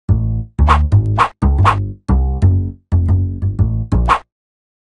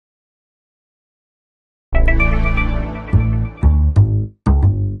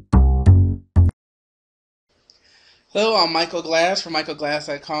Hello, I'm Michael Glass from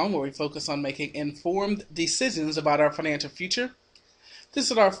michaelglass.com, where we focus on making informed decisions about our financial future.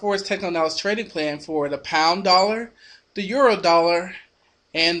 This is our forex technical analysis trading plan for the pound dollar, the euro dollar,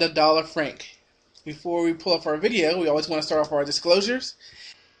 and the dollar franc. Before we pull up our video, we always want to start off our disclosures.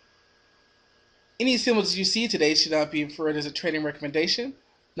 Any symbols you see today should not be inferred as a trading recommendation.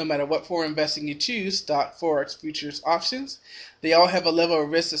 No matter what form of investing you choose, stock, forex, futures, options, they all have a level of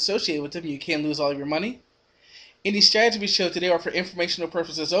risk associated with them. You can lose all of your money. Any strategy we show today are for informational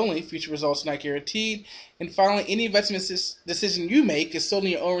purposes only. Future results are not guaranteed. And finally, any investment decision you make is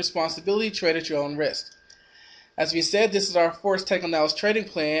solely your own responsibility. Trade at your own risk. As we said, this is our forex technical analysis trading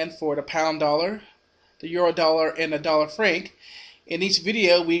plan for the pound dollar, the euro dollar, and the dollar franc. In each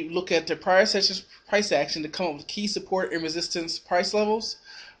video, we look at the prior session's price action to come up with key support and resistance price levels.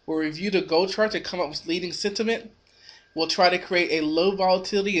 We'll review the gold chart to come up with leading sentiment. We'll try to create a low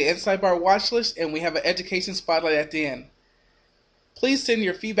volatility and inside bar watch list, and we have an education spotlight at the end. Please send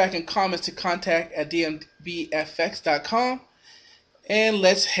your feedback and comments to contact@dmbfx.com, and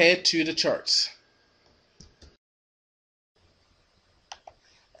let's head to the charts.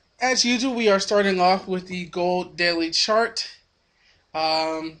 As usual, we are starting off with the gold daily chart.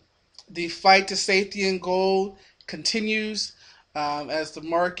 The fight to safety in gold continues. As the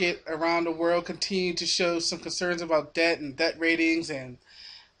market around the world continue to show some concerns about debt and debt ratings and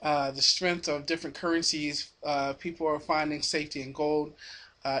the strength of different currencies, people are finding safety in gold.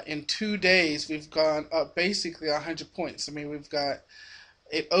 In 2 days, we've gone up basically 100 points. I mean, we've got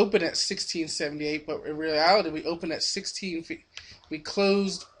it opened at 1678, but in reality, we opened at 16. We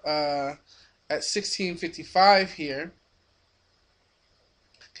closed at 1655 here.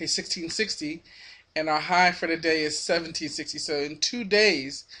 Okay, 1660. And our high for the day is 1760. So in 2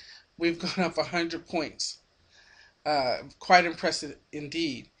 days, we've gone up 100 points. Quite impressive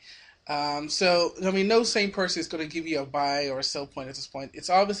indeed. So, I mean, no sane person is going to give you a buy or a sell point at this point. It's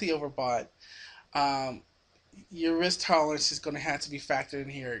obviously overbought. Your risk tolerance is going to have to be factored in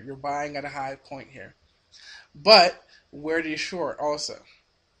here. You're buying at a high point here. But where do you short also?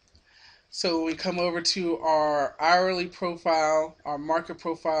 So when we come over to our hourly profile, our market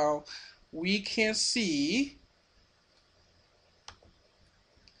profile, we can see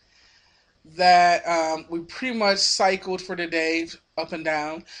that we pretty much cycled for the day up and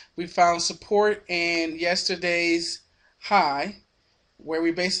down. We found support in yesterday's high, where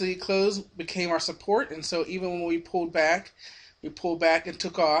we basically closed became our support, and so even when we pulled back and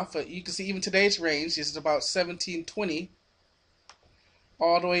took off. But you can see even today's range is about 1720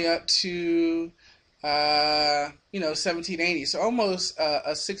 all the way up to 1780. So almost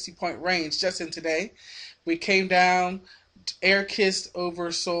a 60-point range just in today. We came down, air kissed,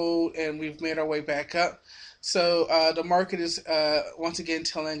 oversold, and we've made our way back up. So the market is once again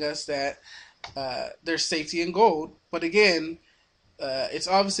telling us that there's safety in gold. But again, it's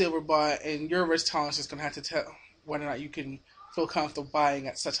obviously overbought, and your risk tolerance is going to have to tell whether or not you can feel comfortable buying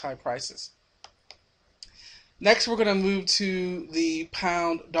at such high prices. Next, we're going to move to the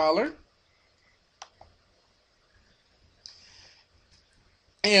pound dollar.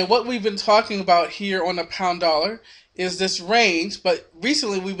 And what we've been talking about here on the pound dollar is this range, but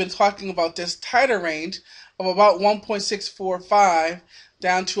recently we've been talking about this tighter range of about 1.645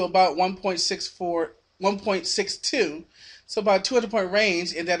 down to about 1.62, so about a 200-point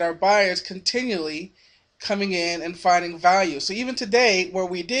range, and that our buyers continually coming in and finding value. So even today, where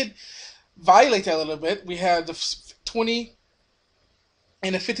we did violate that a little bit, we had the 20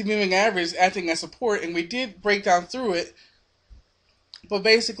 and the 50 moving average acting as support, and we did break down through it, but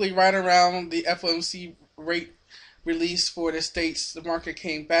basically right around the FOMC rate release for the states, the market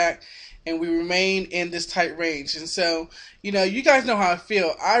came back, and we remain in this tight range. And so, you guys know how I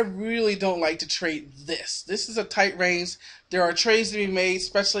feel. I really don't like to trade this. This is a tight range. There are trades to be made,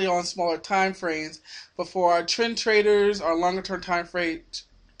 especially on smaller time frames. But for our trend traders, our longer term time frame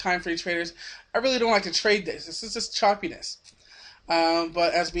traders, I really don't like to trade this. This is just choppiness.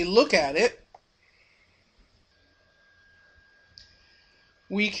 But as we look at it,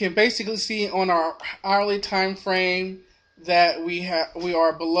 we can basically see on our hourly time frame that we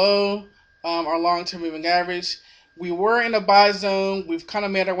are below our long-term moving average. We were in a buy zone. We've kind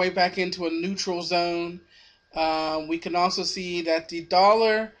of made our way back into a neutral zone. We can also see that the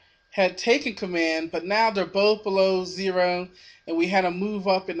dollar had taken command, but now they're both below zero, and we had a move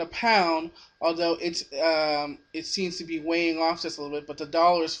up in the pound, although it seems to be weighing off just a little bit, but the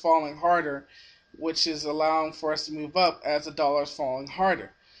dollar is falling harder, which is allowing for us to move up as the dollar is falling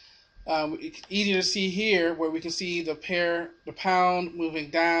harder. Easier to see here, where we can see the pound moving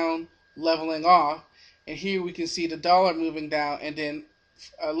down, leveling off, and here we can see the dollar moving down, and then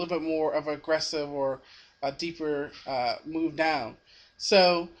a little bit more of aggressive or a deeper move down.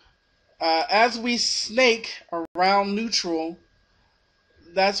 So as we snake around neutral,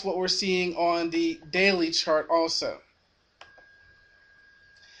 that's what we're seeing on the daily chart also.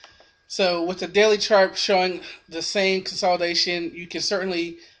 So with the daily chart showing the same consolidation, you can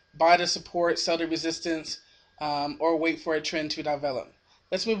certainly buy the support, sell the resistance, or wait for a trend to develop.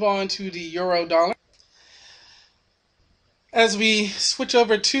 Let's move on to the euro dollar. As we switch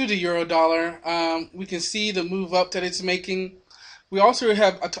over to the euro dollar, we can see the move up that it's making. We also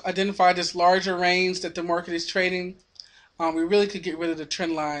have identified this larger range that the market is trading. We really could get rid of the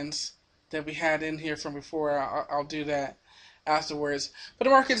trend lines that we had in here from before. I'll do that afterwards. But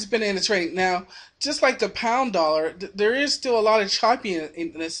the market has been in the trading. Now, just like the pound dollar, there is still a lot of choppiness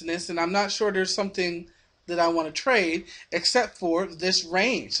in this, and I'm not sure there's something that I want to trade except for this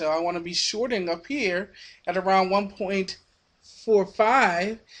range. So I want to be shorting up here at around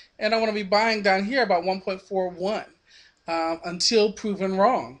 1.45, and I want to be buying down here about 1.41 until proven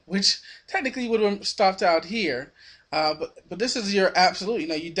wrong, which technically would have stopped out here. But this is your absolute,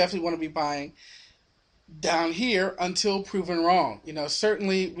 you definitely want to be buying down here until proven wrong.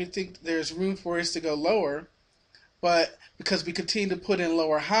 Certainly we think there's room for us to go lower, but because we continue to put in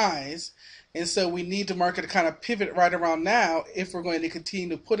lower highs, and so we need the market to kind of pivot right around now if we're going to continue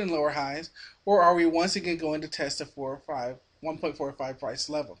to put in lower highs, or are we once again going to test the 1.45 price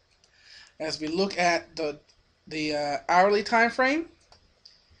level? As we look at the hourly time frame,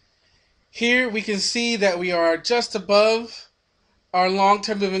 here we can see that we are just above our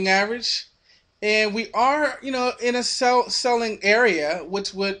long-term moving average, and we are, in a selling area,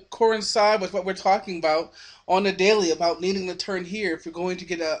 which would coincide with what we're talking about on the daily about needing to turn here if you're going to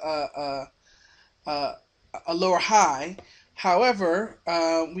get a lower high. However,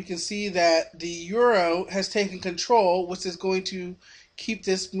 we can see that the euro has taken control, which is going to keep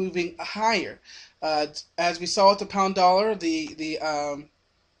this moving higher. As we saw with the pound dollar, the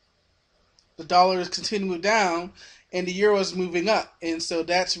dollar is continuing to move down, and the euro is moving up. And so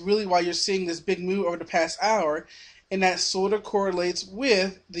that's really why you're seeing this big move over the past hour, and that sort of correlates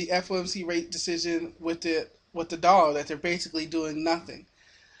with the FOMC rate decision with the dollar, that they're basically doing nothing.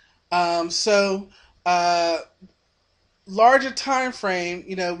 Larger time frame,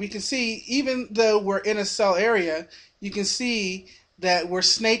 we can see, even though we're in a sell area, you can see that we're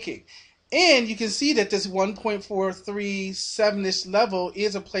snaking. And you can see that this 1.437-ish level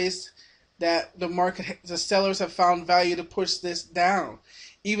is a place that the sellers have found value to push this down.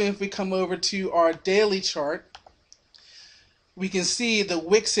 Even if we come over to our daily chart, we can see the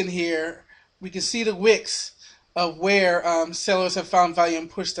wicks in here. We can see the wicks of where sellers have found value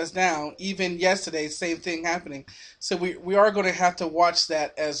and pushed us down. Even yesterday, same thing happening. So we are going to have to watch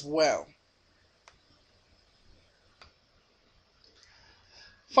that as well.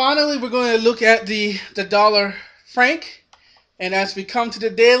 Finally, we're going to look at the dollar franc. And as we come to the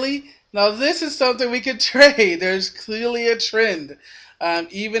daily, now this is something we could trade. There's clearly a trend.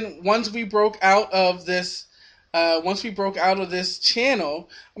 Even once we broke out of this channel,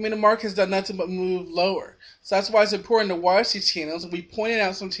 the market has done nothing but move lower. So that's why it's important to watch these channels. We pointed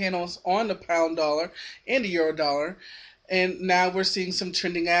out some channels on the pound dollar and the euro dollar, and now we're seeing some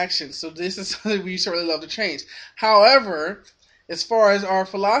trending action. So this is something we certainly love to change. However, as far as our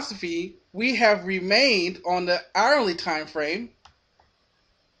philosophy, we have remained on the hourly time frame.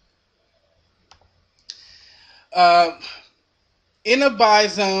 In a buy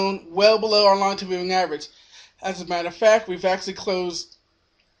zone well below our long-term moving average. As a matter of fact, we've actually closed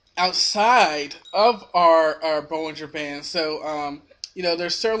outside of our Bollinger Band. So, there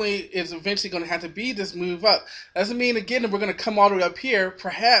certainly is eventually going to have to be this move up. Doesn't mean, again, that we're going to come all the way up here.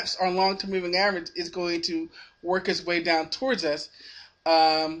 Perhaps our long-term moving average is going to work its way down towards us.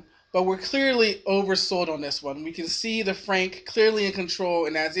 But we're clearly oversold on this one. We can see the franc clearly in control,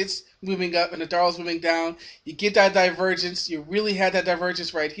 and as it's moving up and the dollar's moving down, you get that divergence. You really had that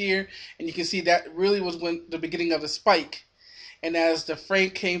divergence right here, and you can see that really was when the beginning of the spike. And as the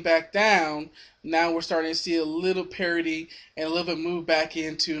franc came back down, now we're starting to see a little parity and a little bit move back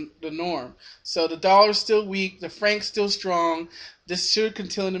into the norm. So the dollar's still weak, the franc's still strong. This should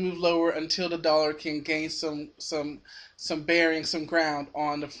continue to move lower until the dollar can gain some bearing, some ground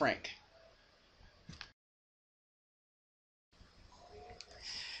on the franc.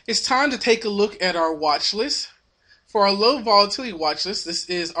 It's time to take a look at our watch list. For our low volatility watch list, this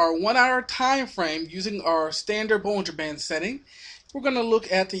is our 1 hour time frame using our standard Bollinger Band setting. We're going to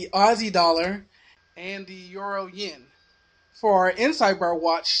look at the Aussie dollar and the euro yen. For our inside bar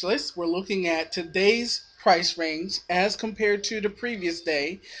watch list, we're looking at today's price range as compared to the previous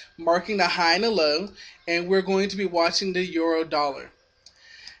day, marking the high and the low, and we're going to be watching the euro dollar.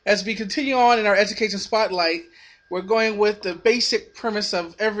 As we continue on in our education spotlight, we're going with the basic premise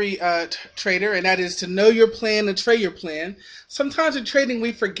of every trader, and that is to know your plan and trade your plan. Sometimes in trading,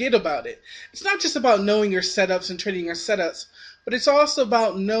 we forget about it. It's not just about knowing your setups and trading your setups, but it's also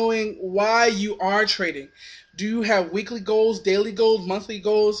about knowing why you are trading. Do you have weekly goals, daily goals, monthly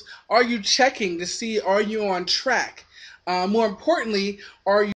goals? Are you checking to see are you on track? More importantly,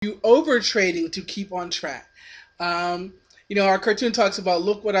 are you over trading to keep on track? Um, our cartoon talks about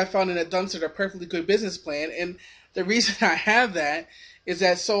look what I found in a dumpster, a perfectly good business plan. And the reason I have that is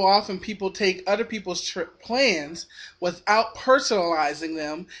that so often people take other people's plans without personalizing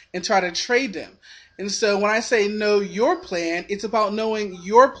them and try to trade them. And so when I say know your plan, it's about knowing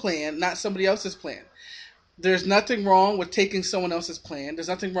your plan, not somebody else's plan. There's nothing wrong with taking someone else's plan. There's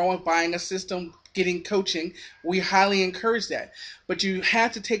nothing wrong with buying a system, getting coaching. We highly encourage that. But you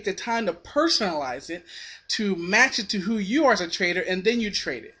have to take the time to personalize it, to match it to who you are as a trader, and then you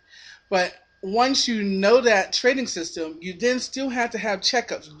trade it. But once you know that trading system, you then still have to have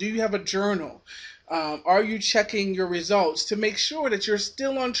checkups. Do you have a journal? Are you checking your results to make sure that you're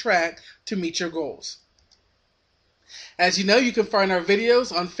still on track to meet your goals? As you know, you can find our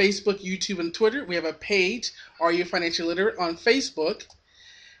videos on Facebook, YouTube, and Twitter. We have a page, Are You Financially Literate, on Facebook.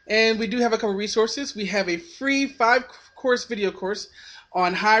 And we do have a couple resources. We have a free 5-course video course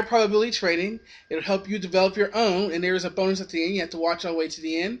on high probability trading. It'll help you develop your own, and there is a bonus at the end. You have to watch all the way to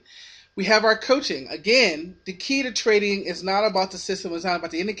the end. We have our coaching. Again, the key to trading is not about the system, it's not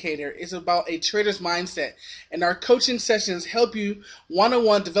about the indicator, it's about a trader's mindset. And our coaching sessions help you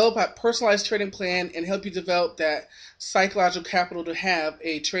one-on-one develop a personalized trading plan and help you develop that psychological capital to have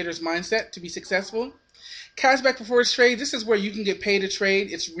a trader's mindset to be successful. Cashback for Forex trade, this is where you can get paid to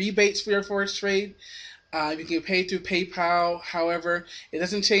trade. It's rebates for your Forex trade. You can get paid through PayPal. However, it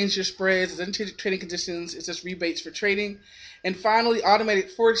doesn't change your spreads. It doesn't change your trading conditions. It's just rebates for trading. And finally,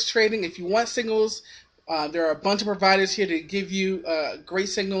 automated Forex trading. If you want signals, there are a bunch of providers here to give you great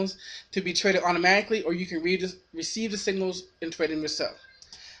signals to be traded automatically, or you can receive the signals and trade them yourself.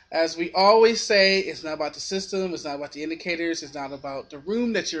 As we always say, it's not about the system. It's not about the indicators. It's not about the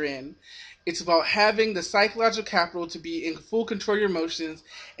room that you're in. It's about having the psychological capital to be in full control of your emotions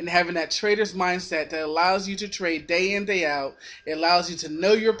and having that trader's mindset that allows you to trade day in, day out. It allows you to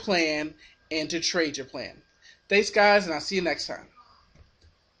know your plan and to trade your plan. Thanks, guys, and I'll see you next time.